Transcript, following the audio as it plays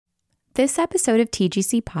This episode of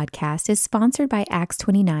TGC Podcast is sponsored by Acts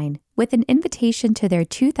 29 with an invitation to their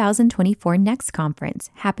 2024 Next Conference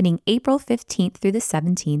happening April 15th through the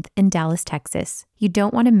 17th in Dallas, Texas. You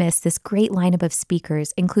don't want to miss this great lineup of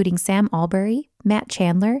speakers, including Sam Albury, Matt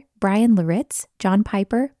Chandler, Brian Laritz, John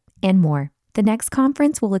Piper, and more. The Next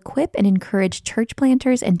Conference will equip and encourage church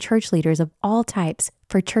planters and church leaders of all types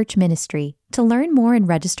for church ministry. To learn more and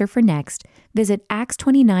register for Next, visit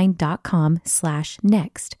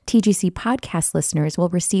acts29.com/next. TGC podcast listeners will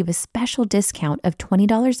receive a special discount of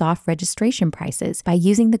 $20 off registration prices by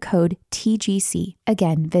using the code TGC.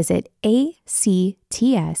 Again, visit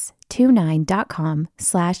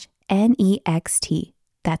acts29.com/next.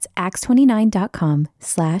 That's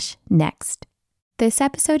acts29.com/next. This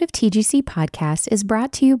episode of TGC Podcast is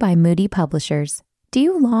brought to you by Moody Publishers. Do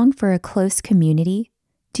you long for a close community?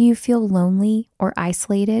 Do you feel lonely or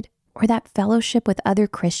isolated, or that fellowship with other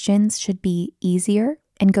Christians should be easier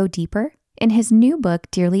and go deeper? In his new book,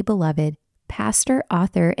 Dearly Beloved, pastor,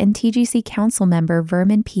 author, and TGC council member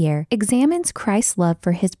Vermin Pierre examines Christ's love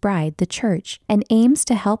for his bride, the church, and aims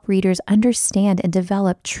to help readers understand and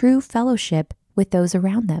develop true fellowship with those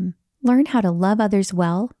around them. Learn how to love others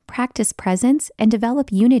well, practice presence, and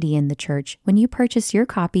develop unity in the church when you purchase your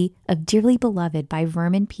copy of Dearly Beloved by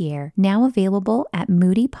Vermin Pierre, now available at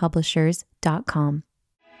moodypublishers.com.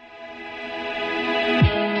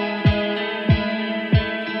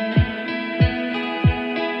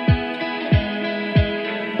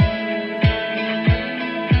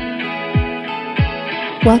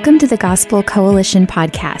 Welcome to the Gospel Coalition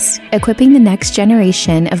podcast, equipping the next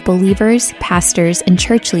generation of believers, pastors, and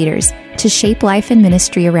church leaders to shape life and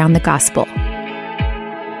ministry around the gospel.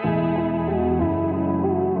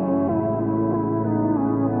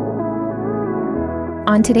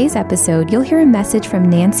 On today's episode, you'll hear a message from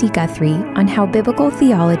Nancy Guthrie on how biblical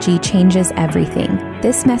theology changes everything.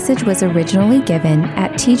 This message was originally given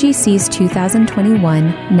at TGC's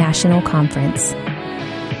 2021 National Conference.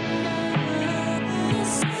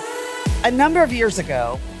 A number of years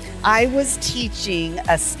ago, I was teaching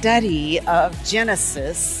a study of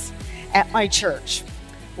Genesis at my church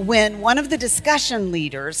when one of the discussion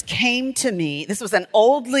leaders came to me. This was an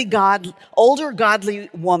older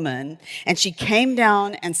godly woman, and she came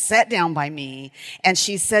down and sat down by me, and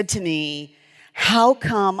she said to me, "How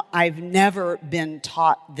come I've never been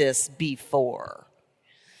taught this before?"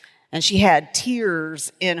 And she had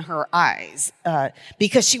tears in her eyes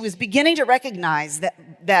because she was beginning to recognize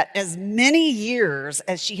that as many years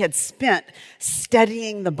as she had spent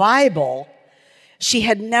studying the Bible, she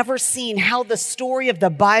had never seen how the story of the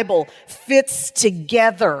Bible fits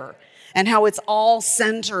together and how it's all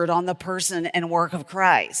centered on the person and work of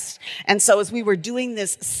Christ. And so as we were doing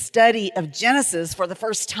this study of Genesis for the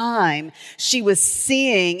first time, she was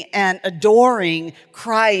seeing and adoring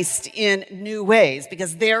Christ in new ways,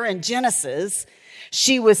 because there in Genesis,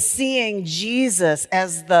 she was seeing Jesus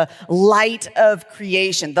as the light of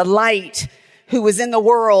creation, the light who was in the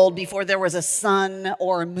world before there was a sun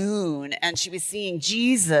or a moon. And she was seeing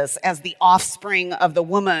Jesus as the offspring of the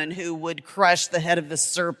woman who would crush the head of the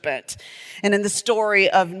serpent. And in the story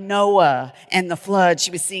of Noah and the flood,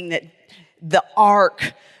 she was seeing that the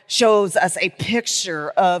ark shows us a picture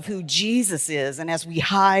of who Jesus is. And as we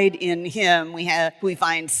hide in him, we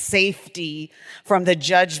find safety from the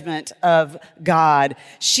judgment of God.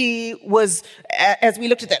 She was, as we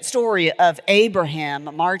looked at that story of Abraham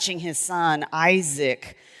marching his son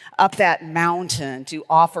Isaac up that mountain to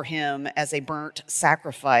offer him as a burnt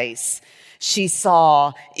sacrifice, she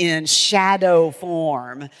saw in shadow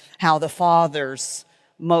form how the Father's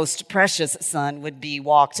most precious son would be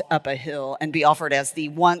walked up a hill and be offered as the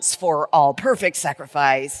once for all perfect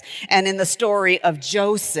sacrifice. And in the story of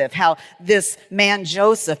Joseph, how this man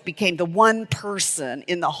Joseph became the one person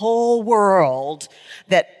in the whole world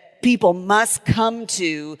that people must come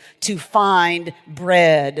to find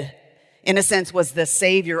bread, in a sense, was the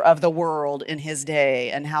savior of the world in his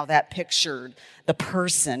day, and how that pictured the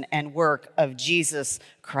person and work of Jesus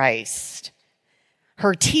Christ.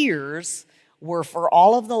 Her tears were for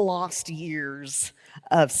all of the lost years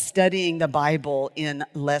of studying the Bible in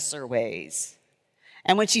lesser ways.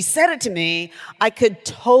 And when she said it to me, I could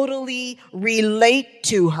totally relate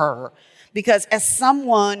to her, because as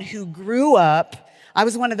someone who grew up, I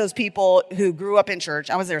was one of those people who grew up in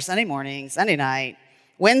church. I was there Sunday morning, Sunday night,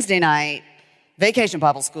 Wednesday night, vacation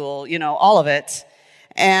Bible school, all of it.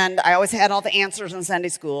 And I always had all the answers in Sunday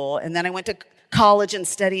school. And then I went to college and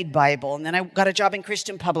studied Bible. And then I got a job in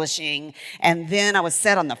Christian publishing. And then I was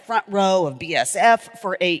set on the front row of BSF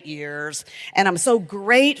for 8 years. And I'm so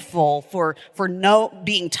grateful for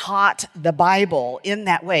being taught the Bible in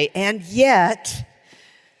that way. And yet,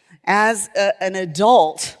 as an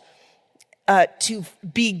adult to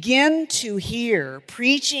begin to hear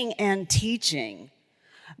preaching and teaching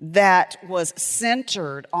that was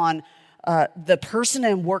centered on the person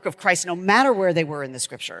and work of Christ, no matter where they were in the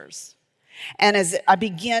scriptures. And as I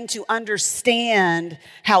began to understand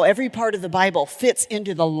how every part of the Bible fits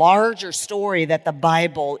into the larger story that the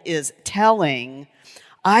Bible is telling,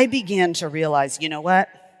 I began to realize, you know what?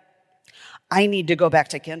 I need to go back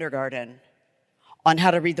to kindergarten on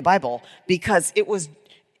how to read the Bible, because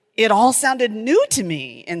it all sounded new to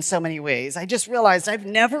me in so many ways. I just realized I've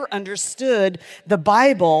never understood the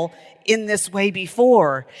Bible in this way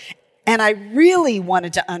before. And I really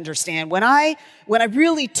wanted to understand, when I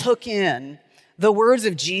really took in the words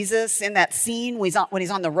of Jesus in that scene when he's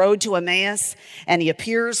on the road to Emmaus, and he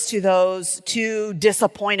appears to those two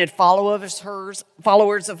disappointed followers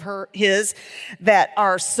of his that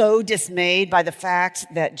are so dismayed by the fact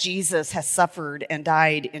that Jesus has suffered and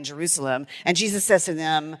died in Jerusalem. And Jesus says to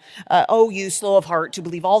them, "Oh, you slow of heart to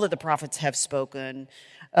believe all that the prophets have spoken.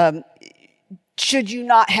 Should you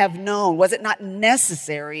not have known? Was it not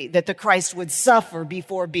necessary that the Christ would suffer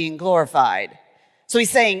before being glorified?" So he's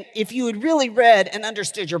saying, if you had really read and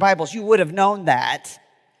understood your Bibles, you would have known that.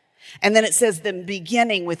 And then it says, then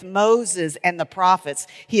beginning with Moses and the prophets,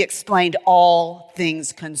 he explained all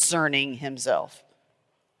things concerning himself.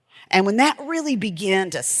 And when that really began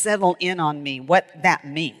to settle in on me, what that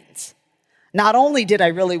means, not only did I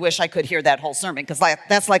really wish I could hear that whole sermon, because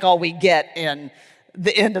that's like all we get in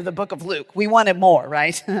the end of the book of Luke. We wanted more,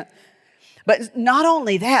 right? But not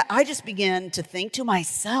only that, I just began to think to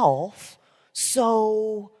myself,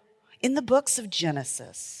 so in the books of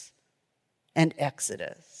Genesis and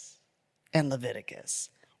Exodus and Leviticus,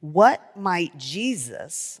 what might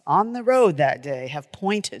Jesus on the road that day have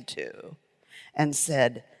pointed to and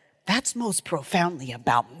said, that's most profoundly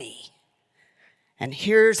about me. And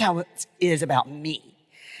here's how it is about me.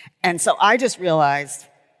 And so I just realized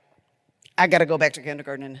I got to go back to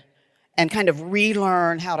kindergarten and kind of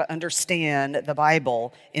relearn how to understand the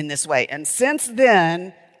Bible in this way. And since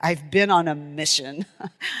then, I've been on a mission.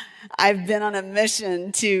 I've been on a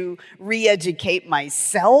mission to re-educate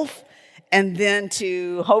myself and then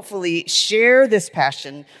to hopefully share this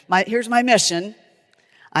passion. Here's my mission.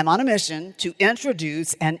 I'm on a mission to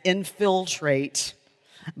introduce and infiltrate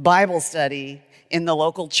Bible study in the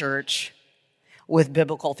local church with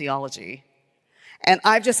biblical theology. And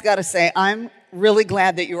I've just got to say, I'm really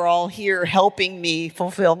glad that you're all here helping me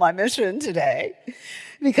fulfill my mission today,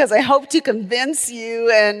 because I hope to convince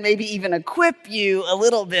you and maybe even equip you a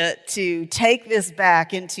little bit to take this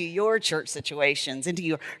back into your church situations,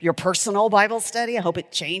 into your personal Bible study. I hope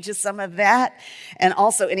it changes some of that, and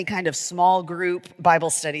also any kind of small group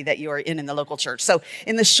Bible study that you are in the local church. So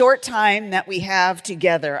in the short time that we have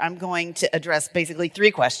together, I'm going to address basically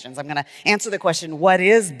three questions. I'm going to answer the question, what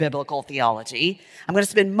is biblical theology? I'm going to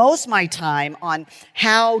spend most of my time on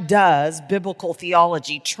how does biblical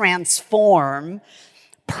theology transform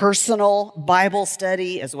personal Bible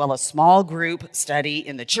study as well as small group study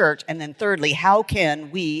in the church. And then thirdly, how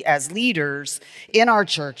can we as leaders in our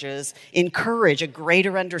churches encourage a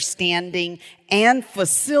greater understanding and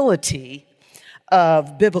facility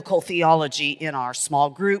of biblical theology in our small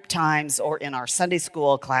group times or in our Sunday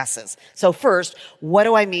school classes? So first, what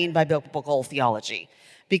do I mean by biblical theology?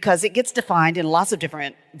 Because it gets defined in lots of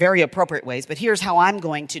different, very appropriate ways, but here's how I'm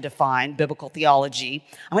going to define biblical theology.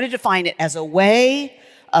 I'm going to define it as a way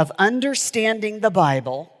of understanding the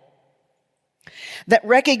Bible that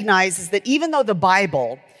recognizes that even though the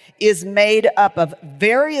Bible is made up of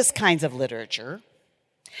various kinds of literature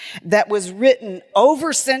that was written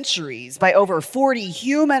over centuries by over 40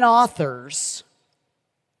 human authors,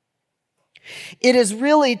 it is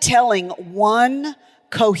really telling one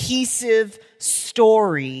cohesive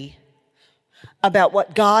story about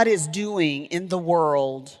what God is doing in the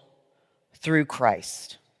world through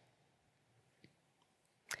Christ.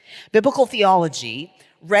 Biblical theology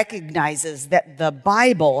recognizes that the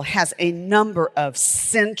Bible has a number of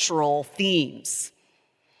central themes.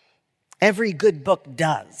 Every good book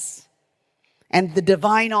does. And the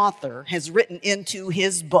divine author has written into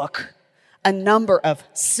his book a number of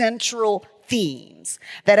central themes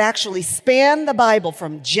that actually span the Bible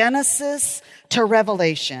from Genesis to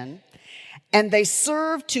Revelation, and they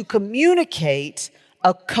serve to communicate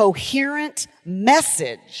a coherent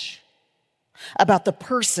message about the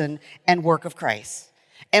person and work of Christ.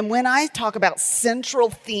 And when I talk about central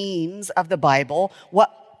themes of the Bible,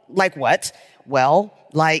 what? Well,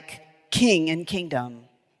 like king and kingdom,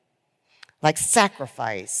 like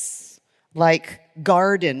sacrifice, like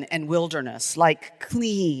garden and wilderness, like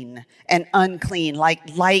clean and unclean,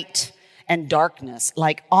 like light and darkness,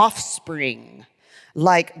 like offspring,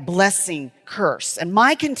 like blessing, curse. And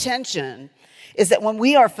my contention is that when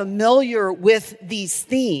we are familiar with these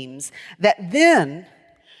themes, that then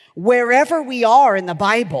wherever we are in the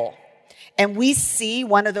Bible and we see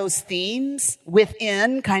one of those themes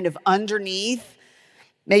within, kind of underneath,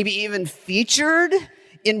 maybe even featured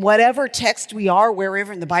in whatever text we are,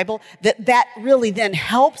 wherever in the Bible, that really then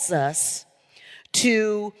helps us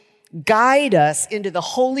to guide us into the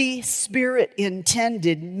Holy Spirit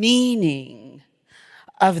intended meaning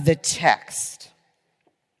of the text.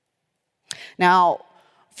 Now,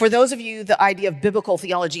 for those of you, the idea of biblical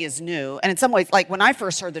theology is new. And in some ways, like when I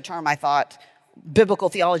first heard the term, I thought biblical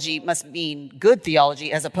theology must mean good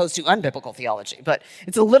theology as opposed to unbiblical theology. But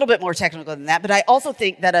it's a little bit more technical than that. But I also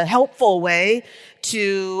think that a helpful way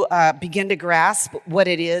to begin to grasp what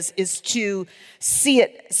it is to see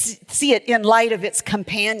it in light of its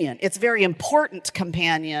companion, its very important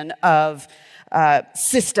companion of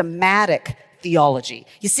systematic theology.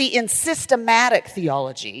 You see, in systematic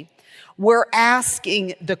theology, we're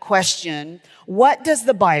asking the question, what does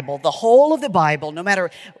the Bible, the whole of the Bible, no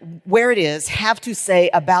matter where it is, have to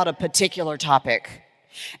say about a particular topic?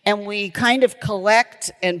 And we kind of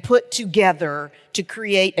collect and put together to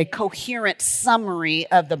create a coherent summary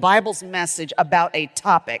of the Bible's message about a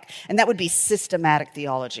topic. And that would be systematic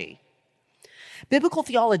theology. Biblical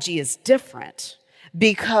theology is different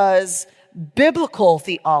because biblical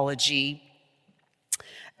theology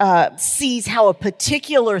sees how a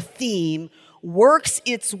particular theme works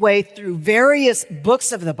its way through various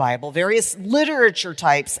books of the Bible, various literature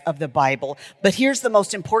types of the Bible. But here's the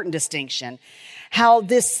most important distinction: how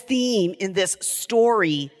this theme in this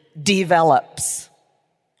story develops.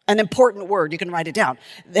 An important word, you can write it down.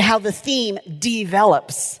 How the theme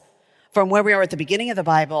develops from where we are at the beginning of the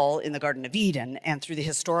Bible in the Garden of Eden and through the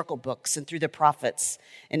historical books and through the prophets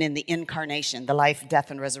and in the incarnation, the life,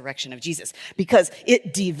 death, and resurrection of Jesus. Because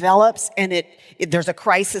it develops and there's a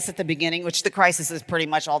crisis at the beginning, which the crisis is pretty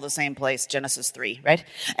much all the same place, Genesis 3, right?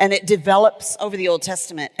 And it develops over the Old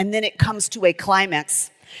Testament, and then it comes to a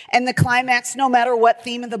climax. And the climax, no matter what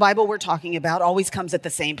theme of the Bible we're talking about, always comes at the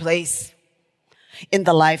same place, in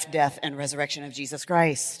the life, death, and resurrection of Jesus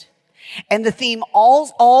Christ. And the theme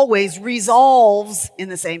always resolves in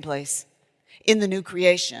the same place, in the new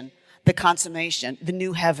creation, the consummation, the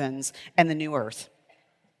new heavens, and the new earth.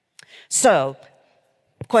 So,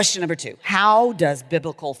 question number 2, how does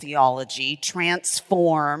biblical theology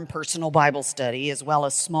transform personal Bible study as well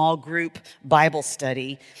as small group Bible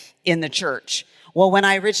study in the church? Well, when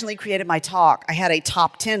I originally created my talk, I had a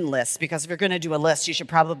top 10 list, because if you're going to do a list, you should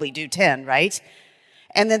probably do 10, right?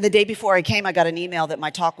 And then the day before I came, I got an email that my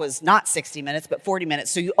talk was not 60 minutes, but 40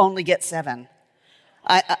 minutes, so you only get 7.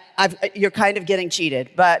 You're kind of getting cheated,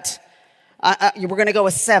 but we're going to go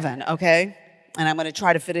with 7, okay? And I'm going to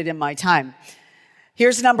try to fit it in my time.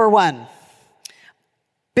 Here's number 1.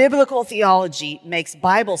 Biblical theology makes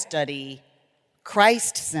Bible study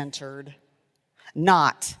Christ-centered,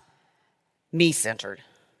 not me-centered.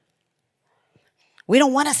 We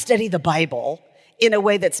don't want to study the Bible in a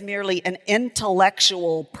way that's merely an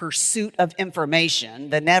intellectual pursuit of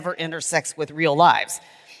information that never intersects with real lives,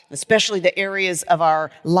 especially the areas of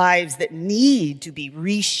our lives that need to be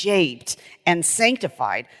reshaped and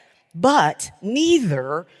sanctified. But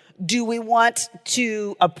neither do we want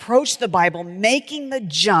to approach the Bible making the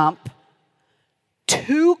jump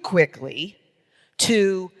too quickly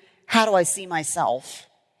to, how do I see myself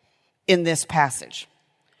in this passage?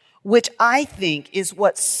 Which I think is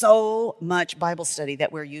what so much Bible study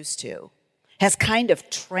that we're used to has kind of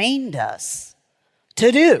trained us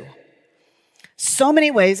to do. So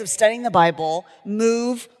many ways of studying the Bible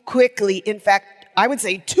move quickly, in fact, I would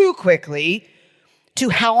say too quickly, to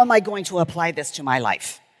how am I going to apply this to my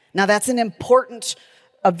life? Now, that's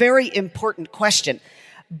a very important question.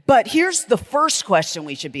 But here's the first question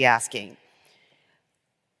we should be asking.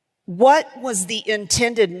 What was the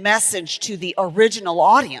intended message to the original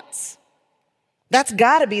audience? That's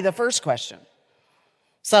got to be the first question.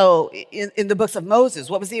 So in the books of Moses,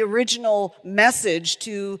 what was the original message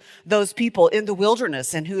to those people in the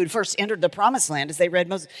wilderness and who had first entered the promised land as they read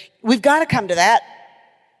Moses? We've got to come to that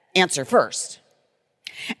answer first.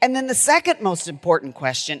 And then the second most important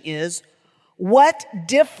question is, what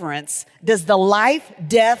difference does the life,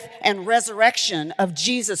 death, and resurrection of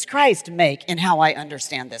Jesus Christ make in how I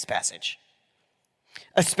understand this passage?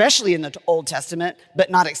 Especially in the Old Testament,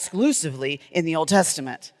 but not exclusively in the Old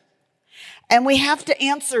Testament. And we have to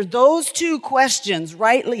answer those two questions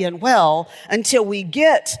rightly and well until we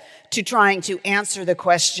get to trying to answer the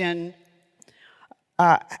question,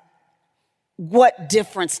 what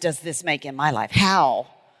difference does this make in my life? How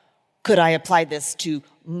could I apply this to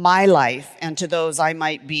my life and to those I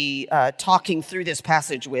might be talking through this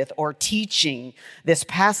passage with or teaching this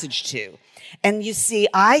passage to? And you see,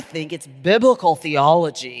 I think it's biblical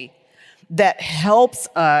theology that helps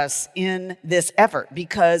us in this effort,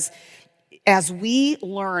 because as we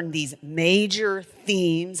learn these major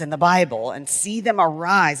themes in the Bible and see them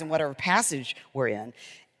arise in whatever passage we're in,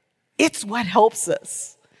 it's what helps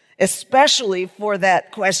us, especially for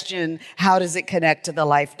that question, how does it connect to the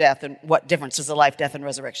life, death, and what difference does the life, death, and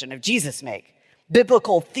resurrection of Jesus make?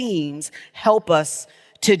 Biblical themes help us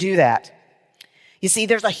to do that. You see,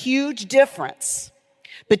 there's a huge difference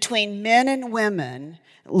between men and women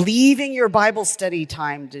leaving your Bible study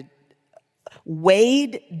time to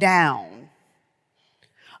weighed down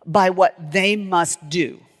by what they must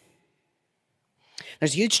do.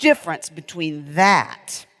 There's a huge difference between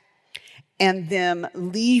that and them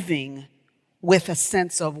leaving with a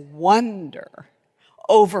sense of wonder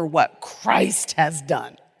over what Christ has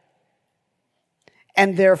done.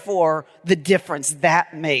 And therefore, the difference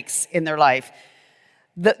that makes in their life.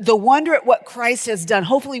 The wonder at what Christ has done,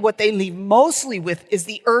 hopefully what they leave mostly with is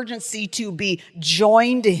the urgency to be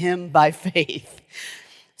joined to him by faith,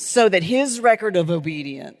 so that his record of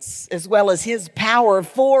obedience, as well as his power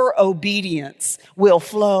for obedience, will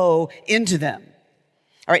flow into them.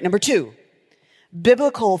 All right, number 2,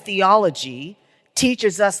 biblical theology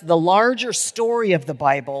teaches us the larger story of the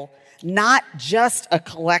Bible, not just a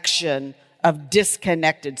collection of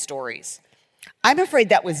disconnected stories. I'm afraid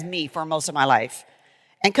that was me for most of my life.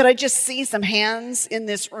 And could I just see some hands in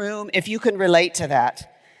this room if you can relate to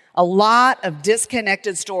that? A lot of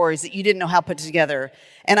disconnected stories that you didn't know how to put together.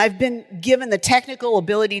 And I've been given the technical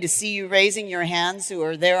ability to see you raising your hands who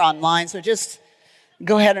are there online. So just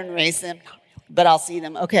go ahead and raise them, but I'll see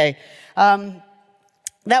them. Okay.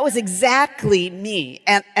 That was exactly me.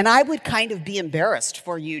 And I would kind of be embarrassed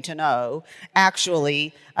for you to know,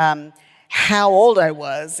 actually, how old I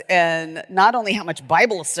was, and not only how much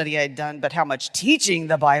Bible study I had done, but how much teaching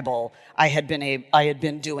the Bible I had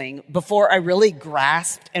been doing before I really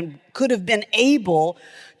grasped and could have been able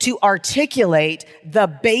to articulate the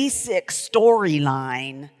basic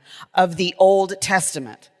storyline of the Old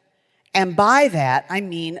Testament. And by that, I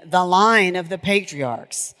mean the line of the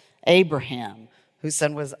patriarchs, Abraham, whose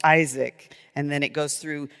son was Isaac, and then it goes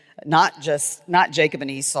through not Jacob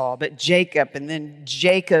and Esau, but Jacob and then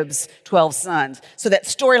Jacob's 12 sons. So that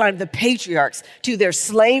storyline of the patriarchs to their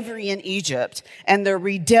slavery in Egypt and their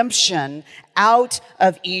redemption out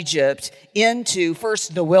of Egypt into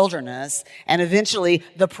first the wilderness and eventually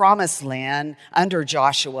the promised land under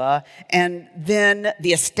Joshua, and then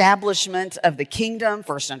the establishment of the kingdom,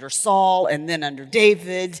 first under Saul and then under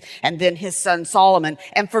David and then his son Solomon.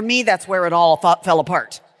 And for me, that's where it all fell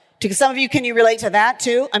apart. To some of you, can you relate to that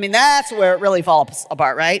too? I mean, that's where it really falls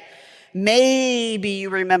apart, right? Maybe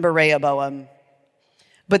you remember Rehoboam.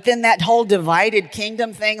 But then that whole divided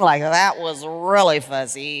kingdom thing, like that was really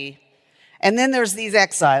fuzzy. And then there's these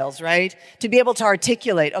exiles, right? To be able to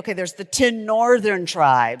articulate, okay, there's the 10 northern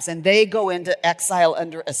tribes, and they go into exile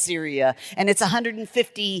under Assyria. And it's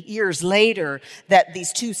 150 years later that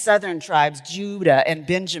these 2 southern tribes, Judah and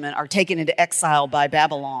Benjamin, are taken into exile by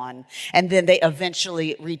Babylon. And then they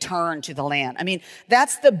eventually return to the land. I mean,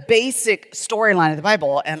 that's the basic storyline of the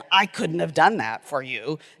Bible, and I couldn't have done that for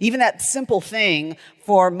you. Even that simple thing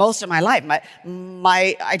for most of my life.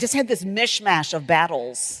 I just had this mishmash of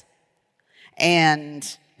battles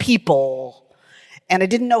and people, and I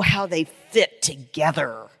didn't know how they fit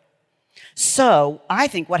together. So I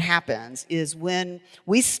think what happens is when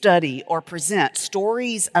we study or present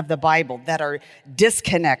stories of the Bible that are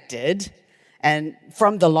disconnected and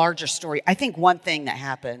from the larger story, I think one thing that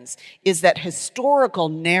happens is that historical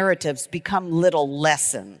narratives become little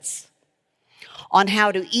lessons on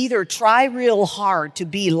how to either try real hard to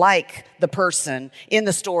be like the person in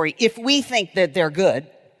the story if we think that they're good.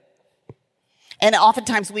 And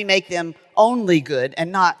oftentimes we make them only good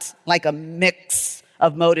and not like a mix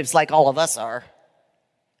of motives like all of us are.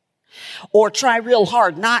 Or try real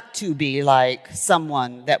hard not to be like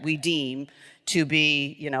someone that we deem to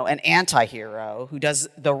be, an anti-hero who does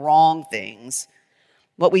the wrong things.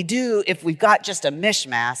 What we do if we've got just a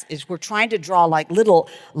mishmash is we're trying to draw like little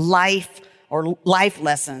life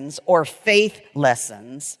lessons or faith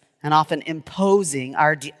lessons, and often imposing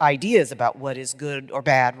our ideas about what is good or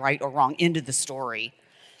bad, right or wrong into the story.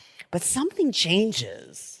 But something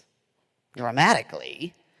changes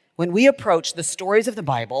dramatically when we approach the stories of the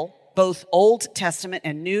Bible, both Old Testament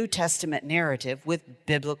and New Testament narrative, with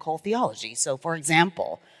biblical theology. So, for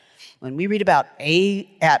example, when we read about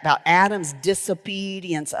Adam's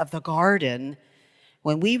disobedience of the garden,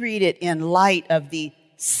 when we read it in light of the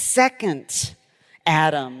second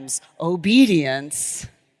Adam's obedience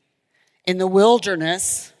in the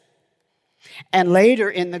wilderness and later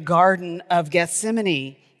in the Garden of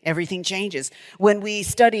Gethsemane. Everything changes. When we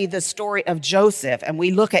study the story of Joseph and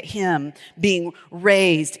we look at him being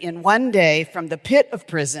raised in one day from the pit of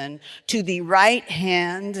prison to the right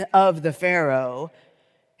hand of the Pharaoh,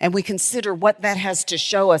 and we consider what that has to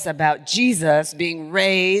show us about Jesus being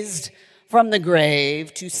raised from the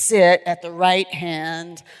grave to sit at the right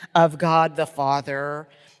hand of God the Father,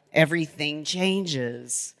 everything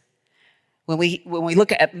changes. When we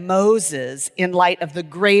look at Moses in light of the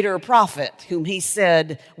greater prophet whom he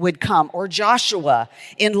said would come, or Joshua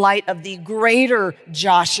in light of the greater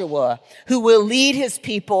Joshua who will lead his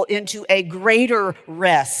people into a greater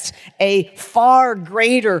rest, a far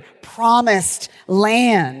greater promised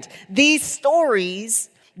land, these stories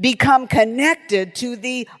become connected to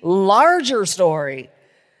the larger story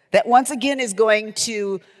that once again is going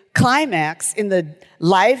to climax in the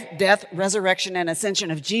life, death, resurrection, and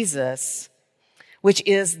ascension of Jesus, which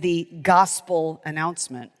is the gospel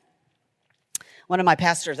announcement. One of my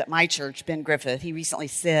pastors at my church, Ben Griffith, he recently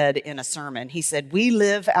said in a sermon, he said, "We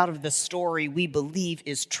live out of the story we believe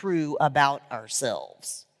is true about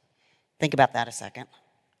ourselves." Think about that a second.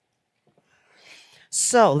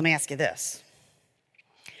 So let me ask you this.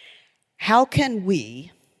 How can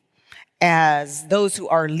we, as those who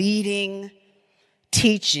are leading,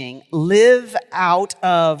 teaching, live out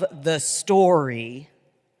of the story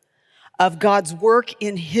of God's work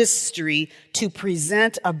in history to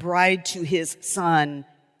present a bride to his son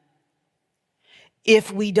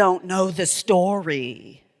if we don't know the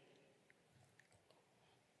story?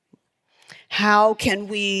 How can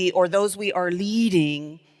we, or those we are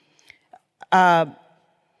leading,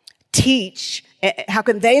 teach? How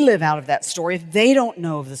can they live out of that story if they don't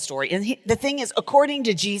know of the story? And the thing is, according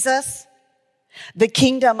to Jesus, the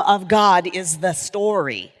kingdom of God is the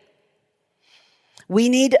story. We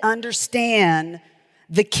need to understand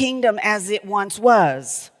the kingdom as it once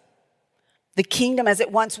was. The kingdom as it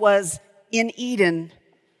once was in Eden,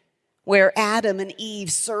 where Adam and Eve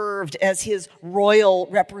served as his royal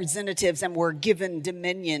representatives and were given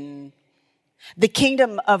dominion. The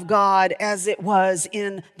kingdom of God as it was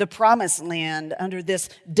in the promised land under this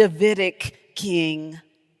Davidic king.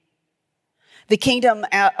 The kingdom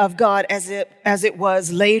of God as it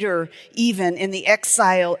was later, even in the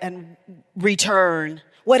exile and return.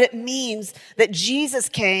 What it means that Jesus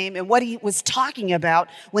came and what he was talking about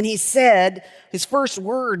when he said his first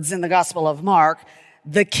words in the Gospel of Mark,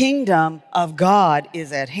 "The kingdom of God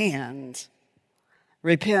is at hand.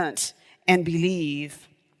 Repent and believe."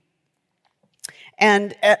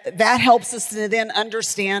 And that helps us to then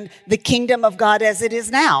understand the kingdom of God as it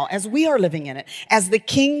is now, as we are living in it. As the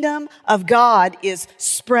kingdom of God is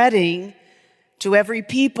spreading to every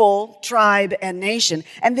people, tribe, and nation.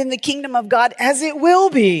 And then the kingdom of God as it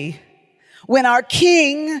will be when our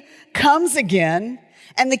King comes again.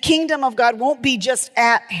 And the kingdom of God won't be just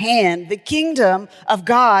at hand. The kingdom of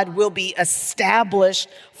God will be established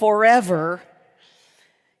forever.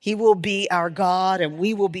 He will be our God and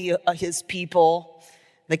we will be his people.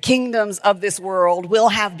 The kingdoms of this world will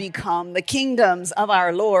have become the kingdoms of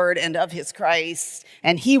our Lord and of his Christ,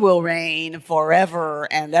 and he will reign forever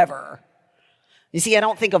and ever. You see, I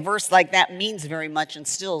don't think a verse like that means very much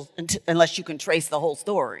unless you can trace the whole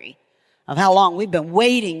story of how long we've been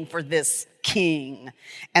waiting for this king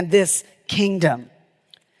and this kingdom.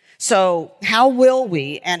 So how will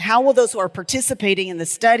we, and how will those who are participating in the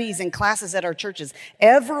studies and classes at our churches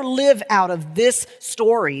ever live out of this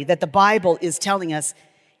story that the Bible is telling us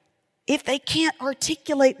if they can't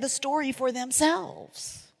articulate the story for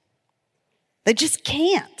themselves? They just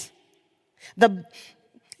can't.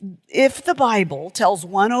 If the Bible tells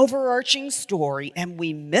one overarching story and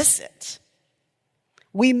we miss it,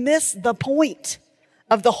 we miss the point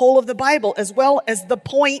of the whole of the Bible as well as the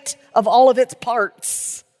point of all of its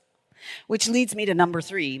parts. Which leads me to my number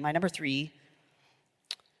three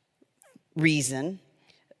reason.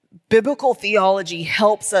 Biblical theology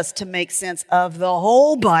helps us to make sense of the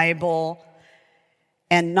whole Bible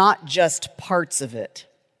and not just parts of it.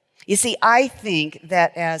 You see, I think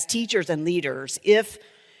that as teachers and leaders, if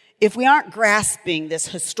we aren't grasping this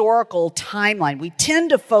historical timeline, we tend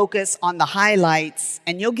to focus on the highlights,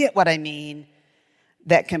 and you'll get what I mean,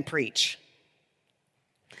 that can preach.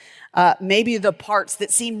 Maybe the parts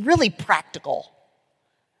that seem really practical.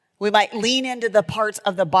 We might lean into the parts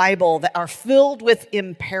of the Bible that are filled with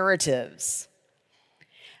imperatives.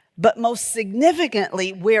 But most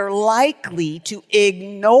significantly, we're likely to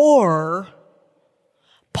ignore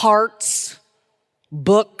parts,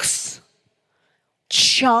 books,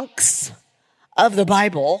 chunks of the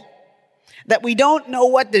Bible that we don't know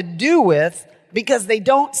what to do with because they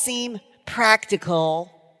don't seem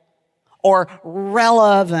practical or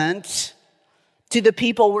relevant to the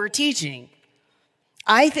people we're teaching.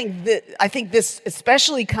 I think this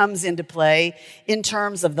especially comes into play in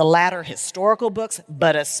terms of the latter historical books,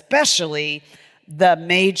 but especially the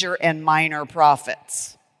major and minor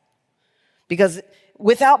prophets. Because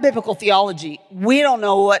without biblical theology, we don't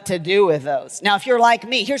know what to do with those. Now, if you're like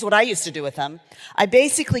me, here's what I used to do with them. I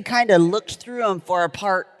basically kind of looked through them for a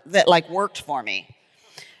part that worked for me.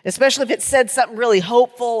 Especially if it said something really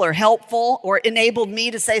hopeful or helpful or enabled me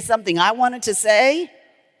to say something I wanted to say.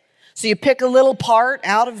 So you pick a little part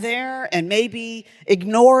out of there and maybe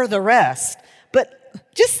ignore the rest.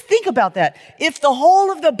 But just think about that. If the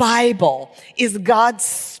whole of the Bible is God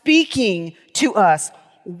speaking to us,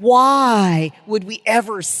 why would we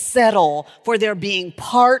ever settle for there being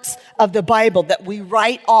parts of the Bible that we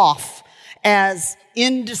write off as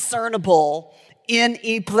indiscernible,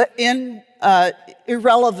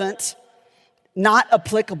 irrelevant, not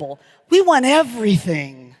applicable? We want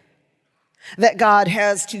everything that God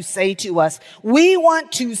has to say to us. We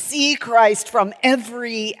want to see Christ from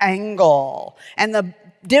every angle. And the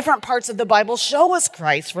different parts of the Bible show us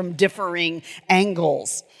Christ from differing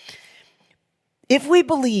angles. If we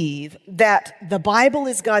believe that the Bible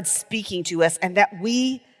is God speaking to us and that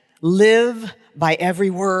we live by every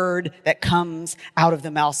word that comes out of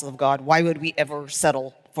the mouth of God, why would we ever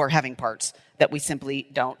settle for having parts that we simply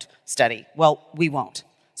don't study? Well, we won't.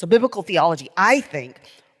 So biblical theology, I think,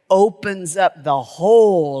 opens up the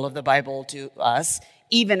whole of the Bible to us,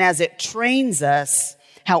 even as it trains us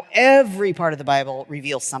how every part of the Bible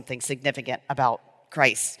reveals something significant about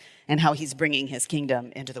Christ and how he's bringing his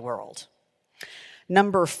kingdom into the world.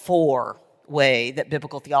 Number 4 way that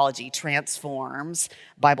biblical theology transforms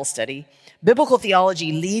Bible study. Biblical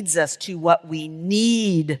theology leads us to what we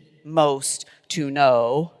need most to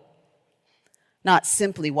know, not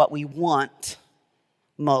simply what we want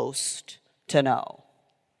most to know.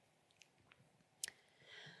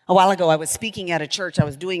 A while ago, I was speaking at a church. I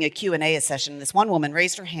was doing a Q&A session. This one woman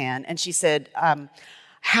raised her hand, and she said,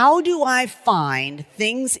 how do I find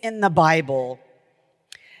things in the Bible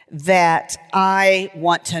that I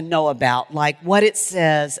want to know about, like what it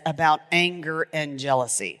says about anger and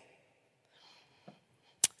jealousy?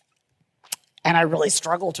 And I really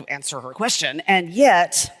struggled to answer her question. And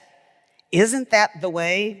yet, isn't that the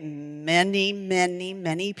way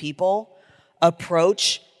many people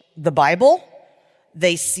approach the Bible?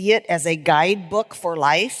 They see it as a guidebook for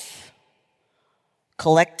life,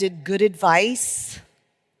 collected good advice,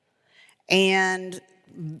 and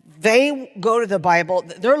they go to the Bible.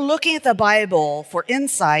 They're looking at the Bible for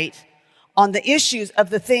insight on the issues of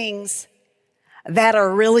the things that are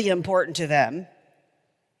really important to them.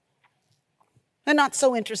 They're not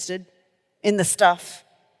so interested in the stuff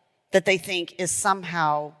that they think is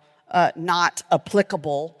somehow not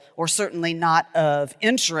applicable or certainly not of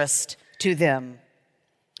interest to them.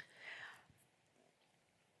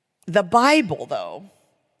 The Bible, though,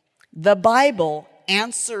 the Bible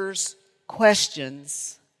answers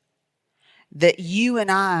questions that you and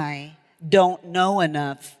I don't know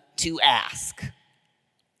enough to ask.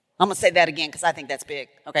 I'm going to say that again because I think that's big,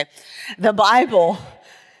 okay? The Bible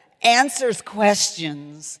answers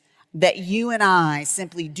questions that you and I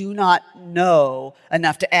simply do not know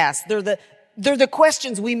enough to ask. They're the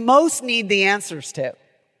questions we most need the answers to.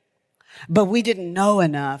 But we didn't know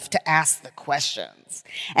enough to ask the questions.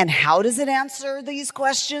 And how does it answer these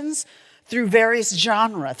questions? Through various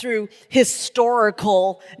genres, through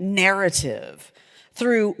historical narrative,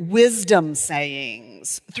 through wisdom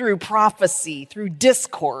sayings, through prophecy, through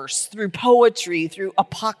discourse, through poetry, through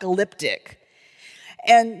apocalyptic.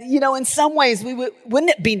 And, in some ways, wouldn't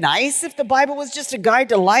it be nice if the Bible was just a guide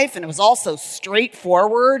to life and it was also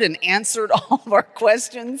straightforward and answered all of our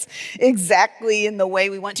questions exactly in the way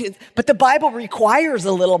we want to? But the Bible requires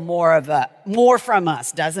a little more from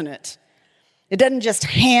us, doesn't it? It doesn't just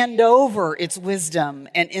hand over its wisdom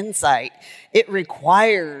and insight. It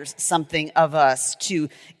requires something of us to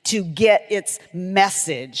get its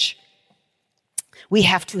message. We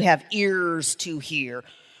have to have ears to hear.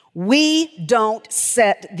 We don't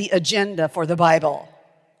set the agenda for the Bible.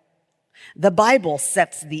 The Bible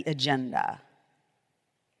sets the agenda.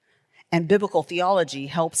 And biblical theology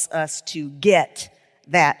helps us to get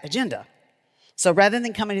that agenda. So rather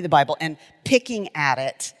than coming to the Bible and picking at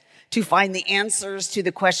it to find the answers to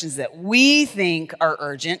the questions that we think are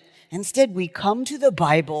urgent, instead we come to the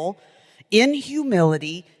Bible in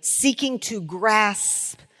humility, seeking to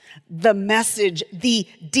grasp the message the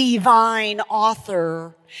divine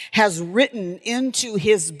author has written into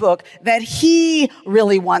his book that he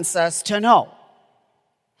really wants us to know.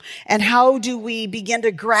 And how do we begin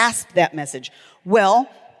to grasp that message? Well,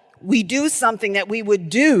 we do something that we would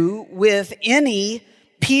do with any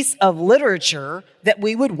piece of literature that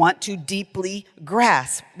we would want to deeply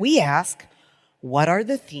grasp. We ask, what are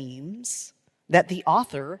the themes that the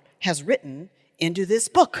author has written into this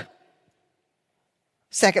book?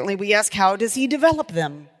 Secondly, we ask, how does he develop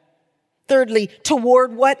them? Thirdly,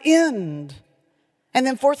 toward what end? And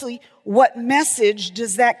then fourthly, what message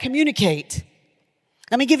does that communicate?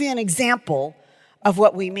 Let me give you an example of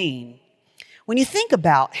what we mean. When you think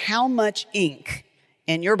about how much ink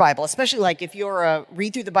in your Bible, especially like if you're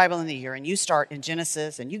read through the Bible in the year and you start in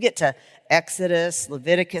Genesis and you get to Exodus,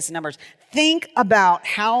 Leviticus, Numbers, think about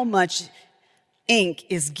how much ink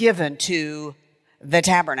is given to the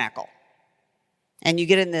tabernacle. And you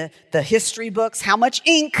get in the history books, how much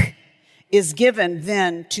ink is given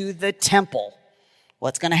then to the temple.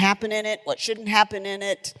 What's going to happen in it, what shouldn't happen in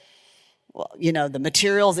it. Well, the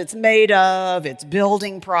materials it's made of, its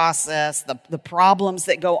building process, the problems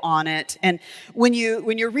that go on it. And when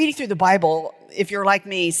you're reading through the Bible, if you're like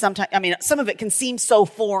me, sometimes, some of it can seem so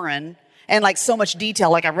foreign and like so much detail,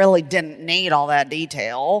 like I really didn't need all that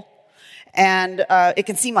detail. And it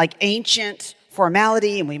can seem like ancient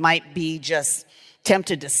formality, and we might be just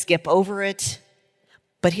tempted to skip over it.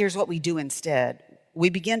 But here's what we do instead. We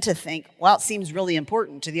begin to think, well, it seems really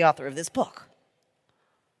important to the author of this book.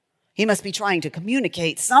 He must be trying to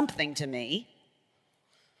communicate something to me.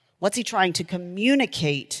 What's he trying to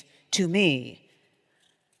communicate to me?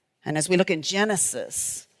 And as we look in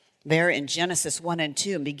Genesis, there in Genesis 1 and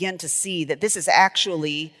 2, and begin to see that this is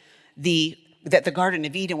actually that the Garden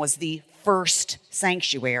of Eden was the first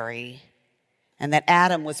sanctuary, and that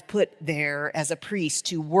Adam was put there as a priest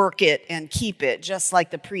to work it and keep it, just like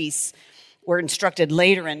the priests were instructed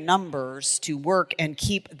later in Numbers to work and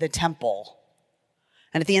keep the temple.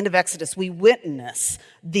 And at the end of Exodus, we witness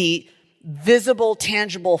the visible,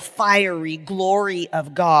 tangible, fiery glory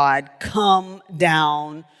of God come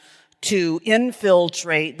down to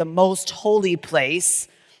infiltrate the most holy place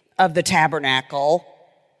of the tabernacle.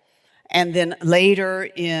 And then later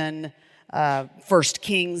in 1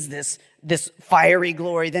 Kings, this fiery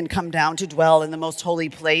glory then come down to dwell in the most holy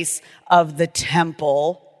place of the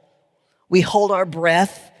temple. We hold our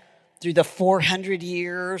breath through the 400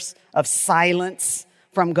 years of silence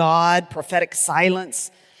from God, prophetic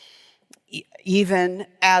silence, even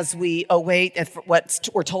as we await what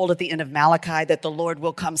we're told at the end of Malachi, that the Lord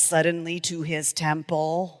will come suddenly to his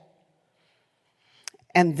temple.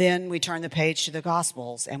 And then we turn the page to the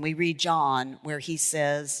Gospels and we read John, where he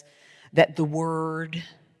says that the Word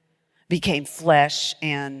became flesh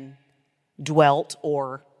and dwelt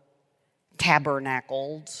or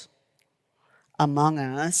tabernacled among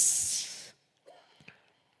us.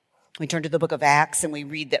 We turn to the book of Acts and we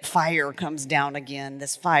read that fire comes down again.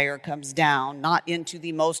 This fire comes down, not into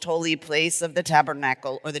the most holy place of the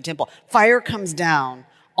tabernacle or the temple. Fire comes down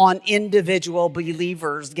on individual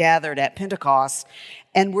believers gathered at Pentecost.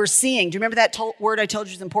 And we're seeing, do you remember that word I told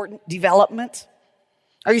you is important? Development.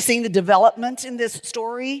 Are you seeing the development in this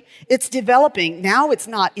story? It's developing. Now it's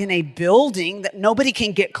not in a building that nobody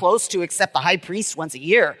can get close to except the high priest once a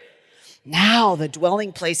year. Now the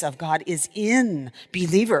dwelling place of God is in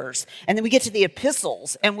believers. And then we get to the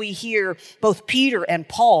epistles and we hear both Peter and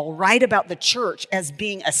Paul write about the church as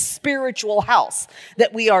being a spiritual house,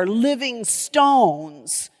 that we are living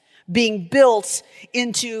stones being built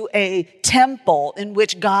into a temple in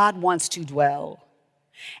which God wants to dwell.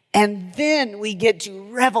 And then we get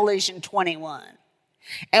to Revelation 21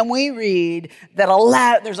 and we read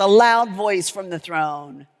that there's a loud voice from the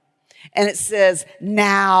throne. And it says,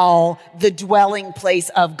 now the dwelling place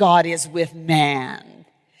of God is with man.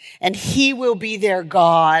 And he will be their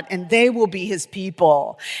God, and they will be his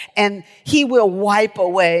people. And he will wipe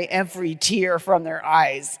away every tear from their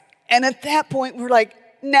eyes. And at that point, we're like,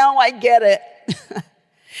 now I get it.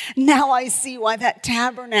 Now I see why that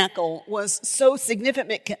tabernacle was so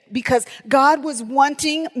significant, because God was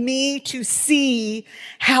wanting me to see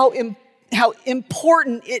how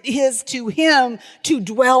important it is to him to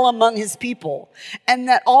dwell among his people. And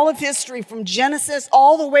that all of history from Genesis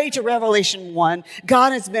all the way to Revelation 1,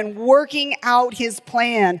 God has been working out his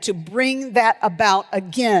plan to bring that about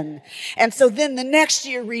again. And so then the next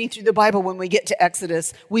year reading through the Bible, when we get to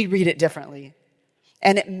Exodus, we read it differently.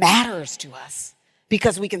 And it matters to us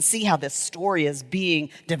because we can see how this story is being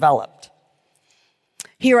developed.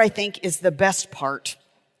 Here, I think, is the best part.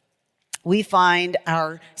 We find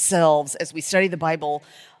ourselves, as we study the Bible,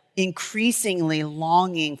 increasingly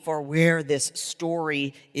longing for where this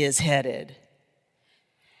story is headed.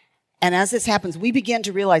 And as this happens, we begin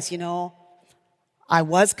to realize, I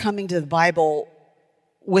was coming to the Bible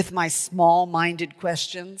with my small-minded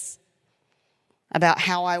questions about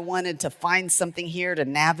how I wanted to find something here to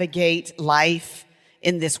navigate life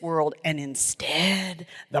in this world. And instead,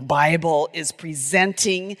 the Bible is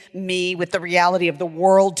presenting me with the reality of the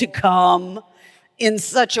world to come in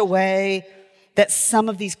such a way that some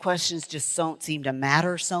of these questions just don't seem to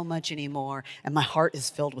matter so much anymore, and my heart is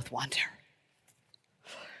filled with wonder.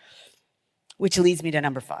 Which leads me to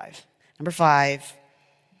number 5. Number 5,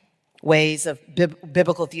 ways of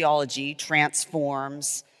biblical theology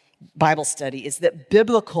transforms Bible study is that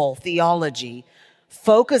biblical theology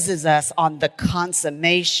focuses us on the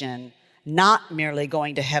consummation, not merely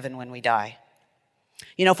going to heaven when we die.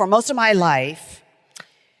 For most of my life,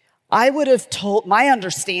 I would have told, my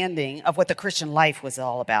understanding of what the Christian life was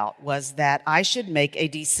all about was that I should make a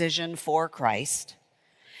decision for Christ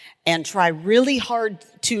and try really hard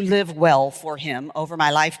to live well for him over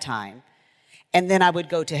my lifetime, and then I would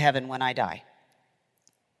go to heaven when I die.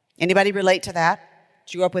 Anybody relate to that?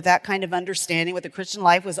 Did you grow up with that kind of understanding, what the Christian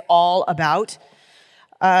life was all about?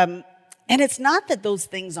 And it's not that those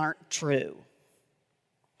things aren't true.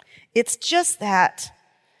 It's just that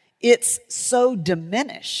it's so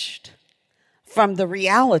diminished from the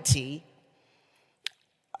reality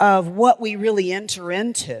of what we really enter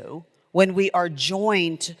into when we are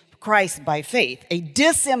joined to Christ by faith, a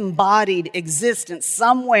disembodied existence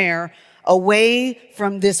somewhere away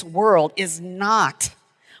from this world is not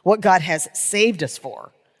what God has saved us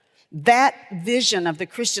for. That vision of the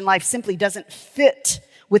Christian life simply doesn't fit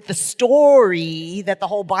with the story that the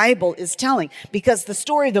whole Bible is telling, because the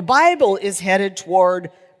story of the Bible is headed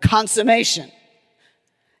toward consummation,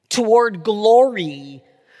 toward glory,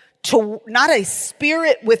 to not a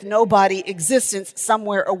spirit with no body existence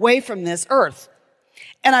somewhere away from this earth.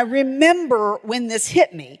 And I remember when this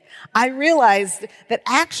hit me, I realized that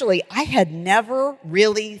actually I had never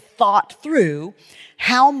really thought through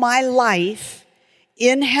how my life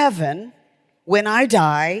in heaven, when I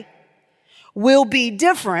die, will be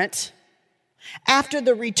different after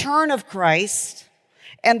the return of Christ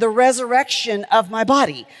and the resurrection of my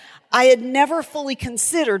body. I had never fully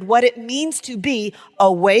considered what it means to be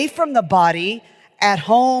away from the body, at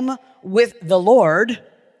home with the Lord,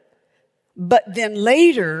 but then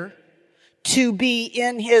later to be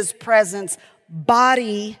in his presence,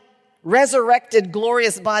 body, resurrected,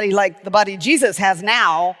 glorious body like the body Jesus has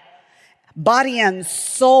now, body and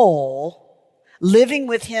soul, living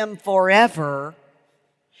with him forever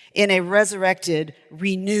in a resurrected,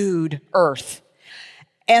 renewed earth.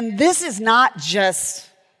 And this is not just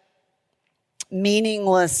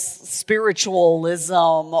meaningless spiritualism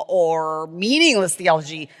or meaningless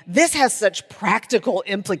theology. This has such practical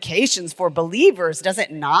implications for believers, does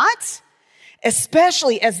it not?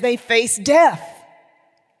 Especially as they face death.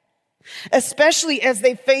 Especially as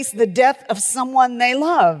they face the death of someone they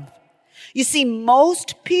love. You see,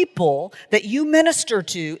 most people that you minister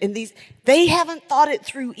to in these, they haven't thought it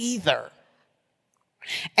through either.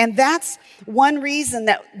 And that's one reason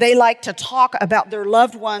that they like to talk about their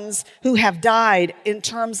loved ones who have died in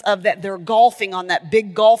terms of that they're golfing on that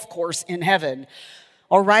big golf course in heaven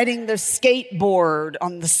or riding the skateboard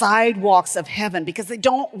on the sidewalks of heaven, because they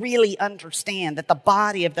don't really understand that the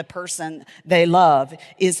body of the person they love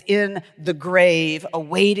is in the grave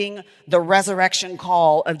awaiting the resurrection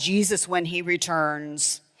call of Jesus when he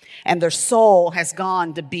returns, and their soul has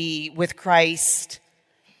gone to be with Christ,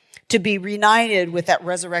 to be reunited with that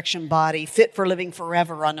resurrection body, fit for living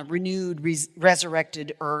forever on a renewed,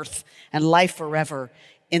 resurrected earth, and life forever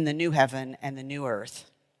in the new heaven and the new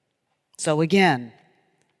earth. So again,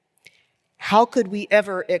 how could we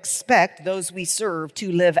ever expect those we serve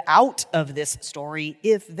to live out of this story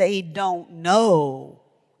if they don't know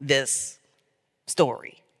this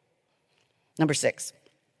story? Number 6,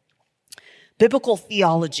 biblical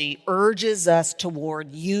theology urges us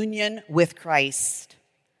toward union with Christ,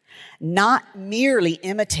 not merely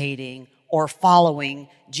imitating or following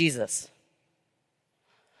Jesus.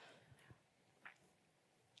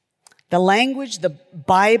 The language the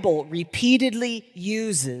Bible repeatedly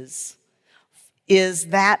uses is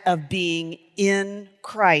that of being in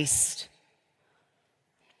Christ,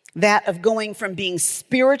 that of going from being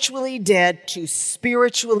spiritually dead to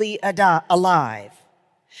spiritually alive.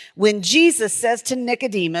 When Jesus says to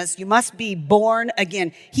Nicodemus, you must be born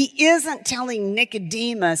again, he isn't telling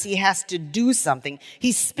Nicodemus he has to do something.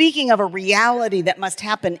 He's speaking of a reality that must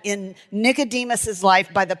happen in Nicodemus's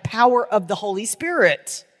life by the power of the Holy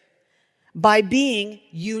Spirit, by being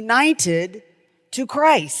united to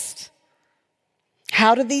Christ.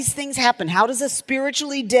 How do these things happen? How does a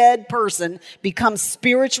spiritually dead person become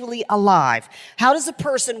spiritually alive? How does a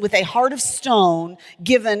person with a heart of stone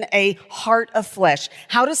given a heart of flesh?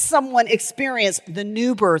 How does someone experience the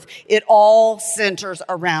new birth? It all centers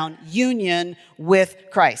around union with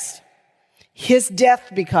Christ. His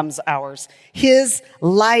death becomes ours. His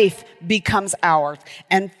life becomes ours.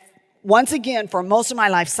 And once again, for most of my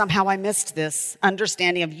life, somehow I missed this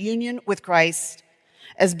understanding of union with Christ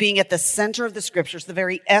as being at the center of the scriptures, the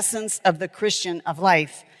very essence of the Christian of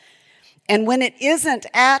life. And when it isn't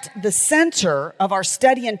at the center of our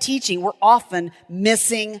study and teaching, we're often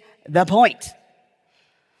missing the point.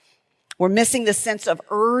 We're missing the sense of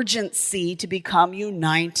urgency to become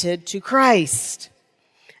united to Christ.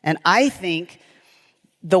 And I think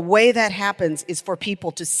the way that happens is for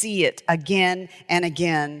people to see it again and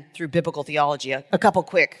again through biblical theology. A couple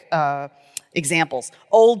quick examples.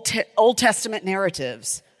 Old Testament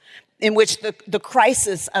narratives in which the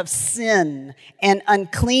crisis of sin and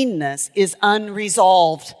uncleanness is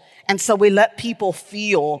unresolved. And so we let people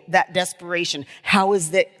feel that desperation. How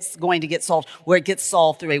is this going to get solved? Where it gets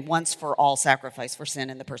solved through a once-for-all sacrifice for sin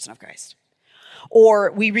in the person of Christ.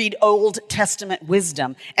 Or we read Old Testament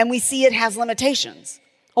wisdom and we see it has limitations.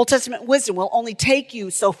 Old Testament wisdom will only take you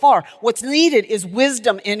so far. What's needed is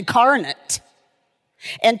wisdom incarnate.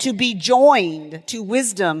 And to be joined to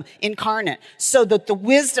wisdom incarnate so that the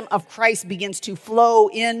wisdom of Christ begins to flow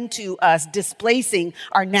into us, displacing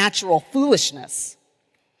our natural foolishness.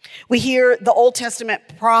 We hear the Old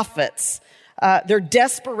Testament prophets, their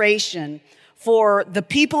desperation for the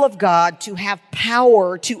people of God to have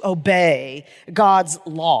power to obey God's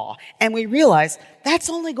law. And we realize that's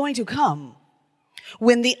only going to come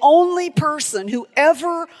when the only person who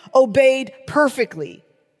ever obeyed perfectly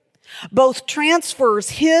both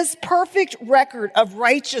transfers his perfect record of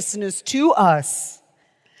righteousness to us,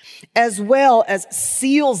 as well as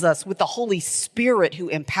seals us with the Holy Spirit who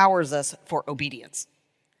empowers us for obedience.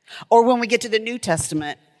 Or when we get to the New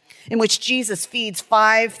Testament, in which Jesus feeds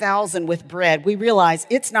 5,000 with bread, we realize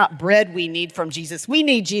it's not bread we need from Jesus. We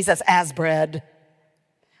need Jesus as bread.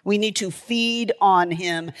 We need to feed on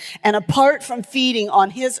him. And apart from feeding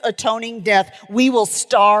on his atoning death, we will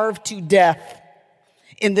starve to death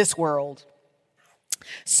in this world.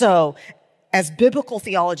 So, as biblical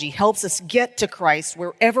theology helps us get to Christ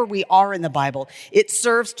wherever we are in the Bible, it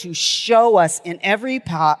serves to show us in every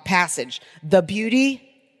passage the beauty,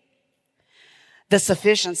 the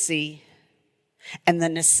sufficiency, and the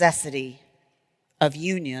necessity of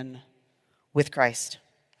union with Christ.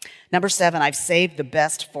 Number 7, I've saved the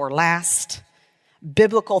best for last.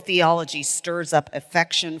 Biblical theology stirs up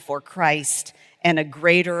affection for Christ and a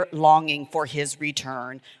greater longing for his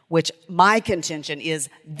return, which my contention is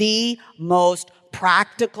the most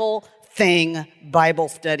practical thing Bible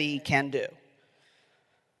study can do.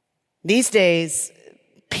 These days,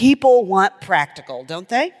 people want practical, don't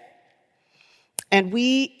they? And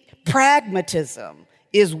pragmatism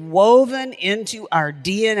is woven into our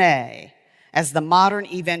DNA as the modern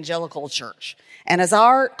evangelical church. And as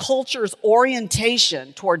our culture's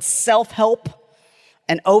orientation towards self-help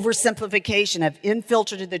and oversimplification have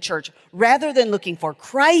infiltrated the church, rather than looking for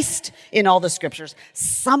Christ in all the scriptures,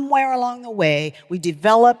 somewhere along the way, we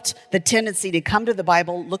developed the tendency to come to the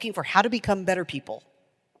Bible looking for how to become better people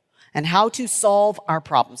and how to solve our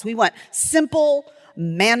problems. We want simple,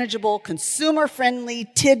 manageable, consumer-friendly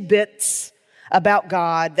tidbits about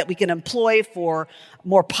God that we can employ for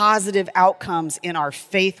more positive outcomes in our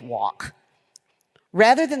faith walk.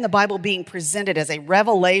 Rather than the Bible being presented as a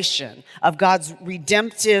revelation of God's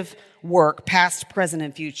redemptive work, past, present,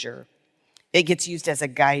 and future, it gets used as a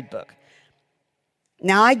guidebook.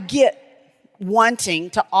 Now, I get wanting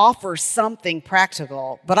to offer something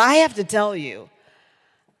practical, but I have to tell you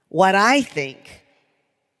what I think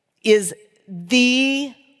is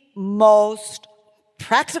the most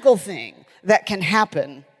practical thing that can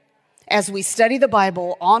happen as we study the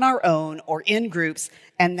Bible on our own or in groups,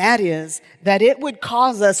 and that is that it would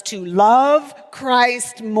cause us to love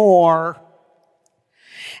Christ more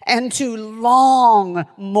and to long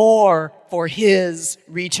more for his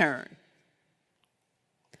return.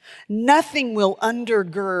 Nothing will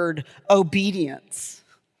undergird obedience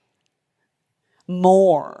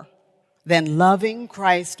more than loving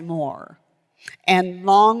Christ more and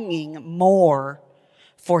longing more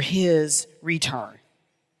for his return.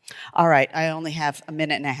 All right, I only have a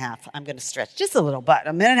minute and a half. I'm going to stretch just a little, but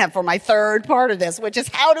a minute and a half for my third part of this, which is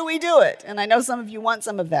how do we do it? And I know some of you want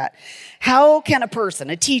some of that. How can a person,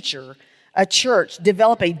 a teacher, a church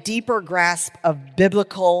develop a deeper grasp of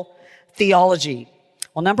biblical theology?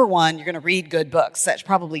 Well, number one, you're going to read good books. That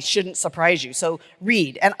probably shouldn't surprise you. So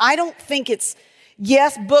read. And I don't think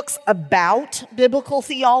yes, books about biblical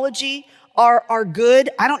theology are good.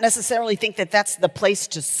 I don't necessarily think that that's the place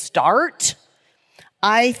to start.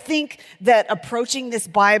 I think that approaching this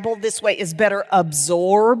Bible this way is better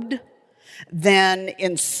absorbed than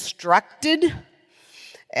instructed,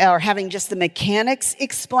 or having just the mechanics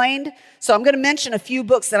explained. So I'm going to mention a few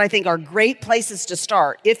books that I think are great places to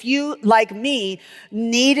start. If you, like me,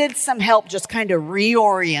 needed some help just kind of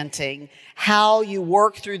reorienting how you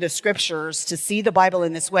work through the scriptures to see the Bible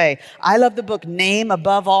in this way, I love the book Name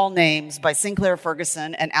Above All Names by Sinclair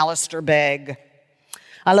Ferguson and Alistair Begg.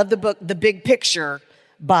 I love the book The Big Picture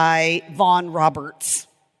by Vaughan Roberts.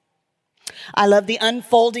 I love The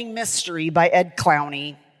Unfolding Mystery by Ed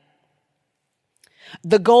Clowney.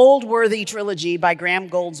 The Goldsworthy Trilogy by Graham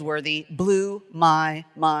Goldsworthy blew my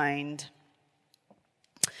mind.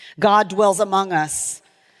 God Dwells Among Us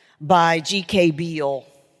by G.K. Beale.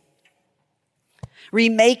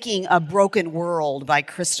 Remaking a Broken World by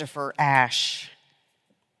Christopher Ashe.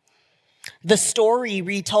 The Story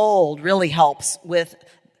Retold really helps with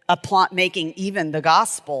a plot making even the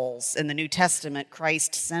Gospels in the New Testament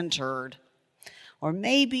Christ-centered. Or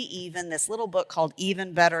maybe even this little book called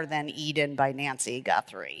Even Better Than Eden by Nancy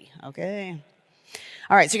Guthrie, okay?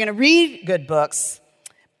 All right, so you're going to read good books,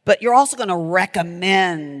 but you're also going to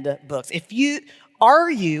recommend books.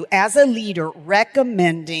 Are you, as a leader,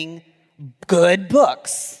 recommending good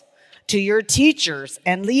books to your teachers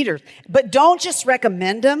and leaders? But don't just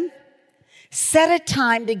recommend them. Set a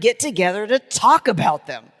time to get together to talk about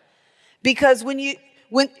them. Because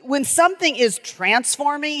when something is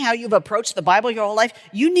transforming how you've approached the Bible your whole life,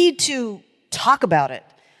 you need to talk about it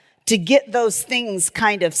to get those things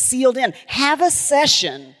kind of sealed in. Have a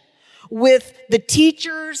session with the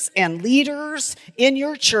teachers and leaders in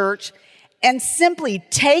your church and simply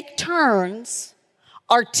take turns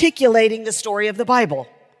articulating the story of the Bible.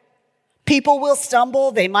 People will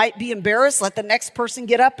stumble. They might be embarrassed. Let the next person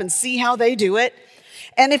get up and see how they do it.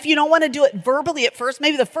 And if you don't want to do it verbally at first,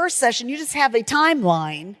 maybe the first session, you just have a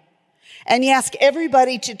timeline and you ask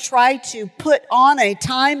everybody to try to put on a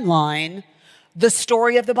timeline the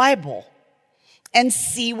story of the Bible and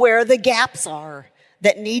see where the gaps are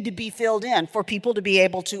that need to be filled in for people to be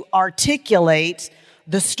able to articulate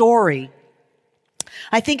the story.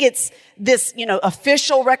 I think it's this,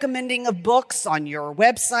 official recommending of books on your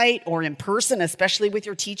website or in person, especially with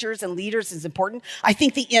your teachers and leaders, is important. I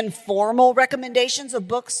think the informal recommendations of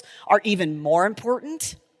books are even more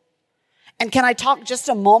important. And can I talk just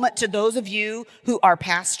a moment to those of you who are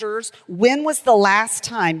pastors? When was the last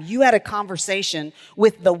time you had a conversation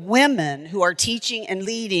with the women who are teaching and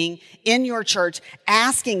leading in your church,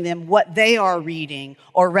 asking them what they are reading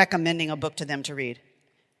or recommending a book to them to read?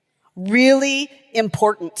 Really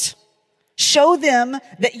important. Show them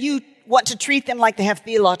that you want to treat them like they have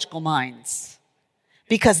theological minds,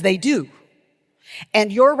 because they do.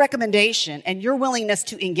 And your recommendation and your willingness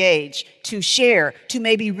to engage, to share, to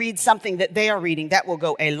maybe read something that they are reading, that will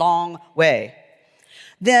go a long way.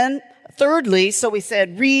 Then, thirdly, so we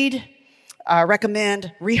said read,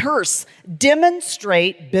 recommend, rehearse,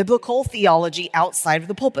 demonstrate biblical theology outside of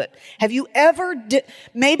the pulpit. Have you ever,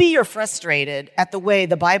 maybe you're frustrated at the way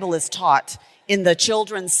the Bible is taught in the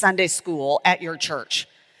children's Sunday school at your church,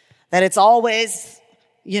 that it's always,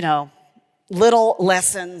 little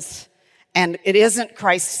lessons and it isn't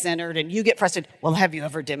Christ-centered, and you get frustrated. Well, have you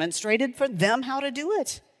ever demonstrated for them how to do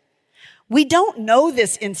it? We don't know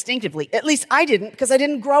this instinctively. At least I didn't, because I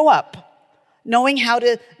didn't grow up knowing how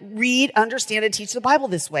to read, understand, and teach the Bible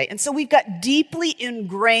this way. And so we've got deeply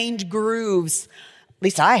ingrained grooves, at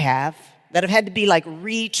least I have, that have had to be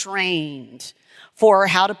retrained for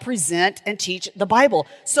how to present and teach the Bible.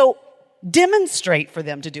 So demonstrate for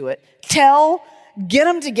them to do it. Get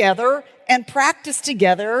them together and practice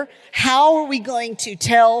together. How are we going to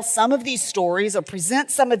tell some of these stories or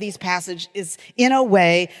present some of these passages in a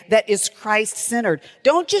way that is Christ-centered?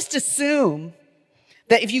 Don't just assume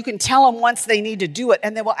that if you can tell them once they need to do it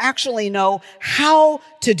and they will actually know how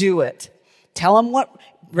to do it. Tell them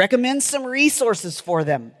recommend some resources for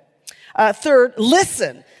them. Third,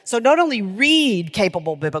 listen. So not only read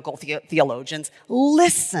capable biblical theologians,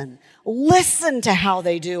 listen to how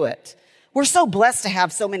they do it. We're so blessed to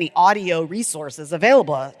have so many audio resources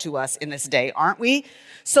available to us in this day, aren't we?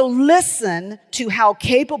 So listen to how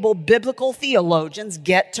capable biblical theologians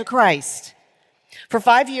get to Christ. For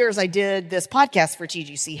 5 years, I did this podcast for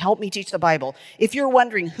TGC, Help Me Teach the Bible. If you're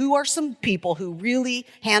wondering who are some people who really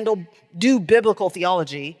do biblical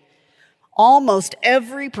theology, almost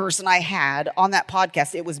every person I had on that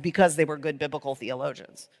podcast, it was because they were good biblical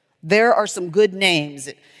theologians. There are some good names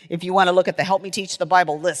if you want to look at the Help Me Teach the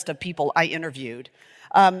Bible list of people I interviewed.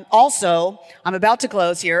 Also, I'm about to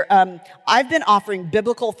close here. I've been offering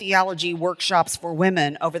biblical theology workshops for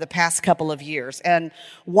women over the past couple of years. And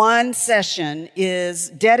one session is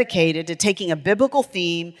dedicated to taking a biblical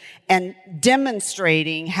theme and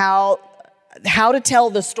demonstrating how to tell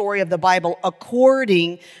the story of the Bible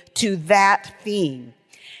according to that theme.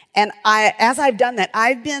 And as I've done that,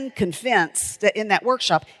 I've been convinced that in that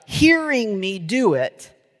workshop, hearing me do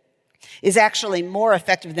it is actually more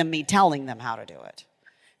effective than me telling them how to do it.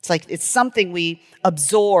 It's something we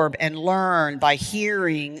absorb and learn by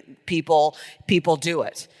hearing people do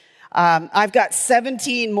it. I've got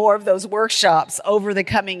 17 more of those workshops over the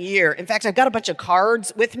coming year. In fact, I've got a bunch of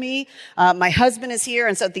cards with me. My husband is here,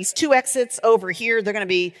 and so these 2 exits over here, they're going to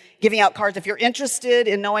be giving out cards. If you're interested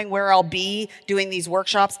in knowing where I'll be doing these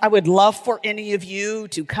workshops, I would love for any of you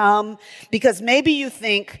to come, because maybe you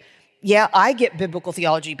think, yeah, I get biblical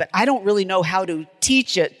theology, but I don't really know how to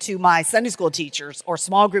teach it to my Sunday school teachers or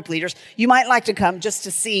small group leaders. You might like to come just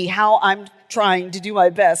to see how I'm trying to do my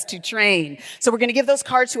best to train. So we're going to give those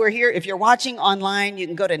cards who are here. If you're watching online, you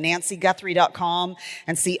can go to nancyguthrie.com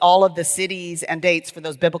and see all of the cities and dates for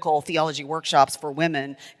those biblical theology workshops for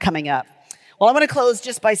women coming up. Well, I want to close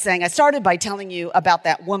just by saying I started by telling you about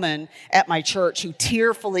that woman at my church who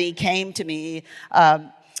tearfully came to me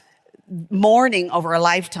mourning over a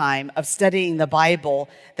lifetime of studying the Bible,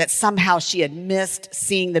 that somehow she had missed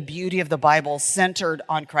seeing the beauty of the Bible centered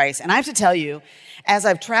on Christ. And I have to tell you, as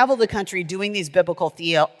I've traveled the country doing these biblical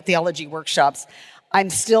theology workshops, I'm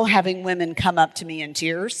still having women come up to me in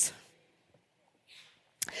tears.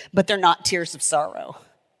 But they're not tears of sorrow.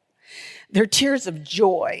 They're tears of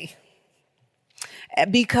joy.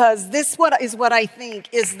 Because this is what I think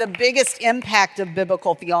is the biggest impact of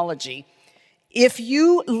biblical theology. If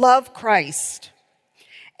you love Christ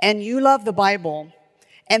and you love the Bible,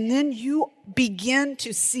 and then you begin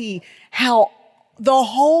to see how the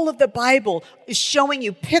whole of the Bible is showing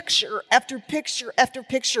you picture after picture after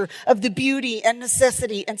picture of the beauty and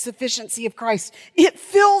necessity and sufficiency of Christ, it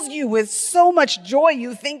fills you with so much joy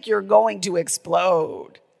you think you're going to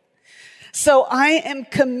explode. So I am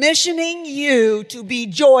commissioning you to be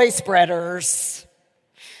joy spreaders.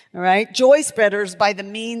 All right, joy spreaders by the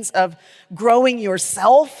means of growing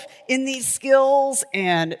yourself in these skills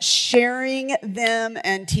and sharing them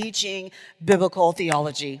and teaching biblical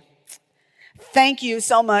theology. Thank you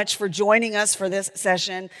so much for joining us for this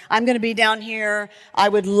session. I'm going to be down here. I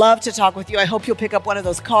would love to talk with you. I hope you'll pick up one of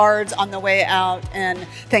those cards on the way out. And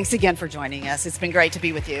thanks again for joining us. It's been great to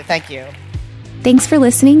be with you. Thank you. Thanks for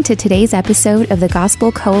listening to today's episode of the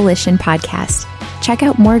Gospel Coalition podcast. Check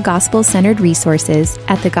out more gospel-centered resources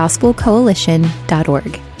at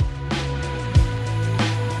thegospelcoalition.org.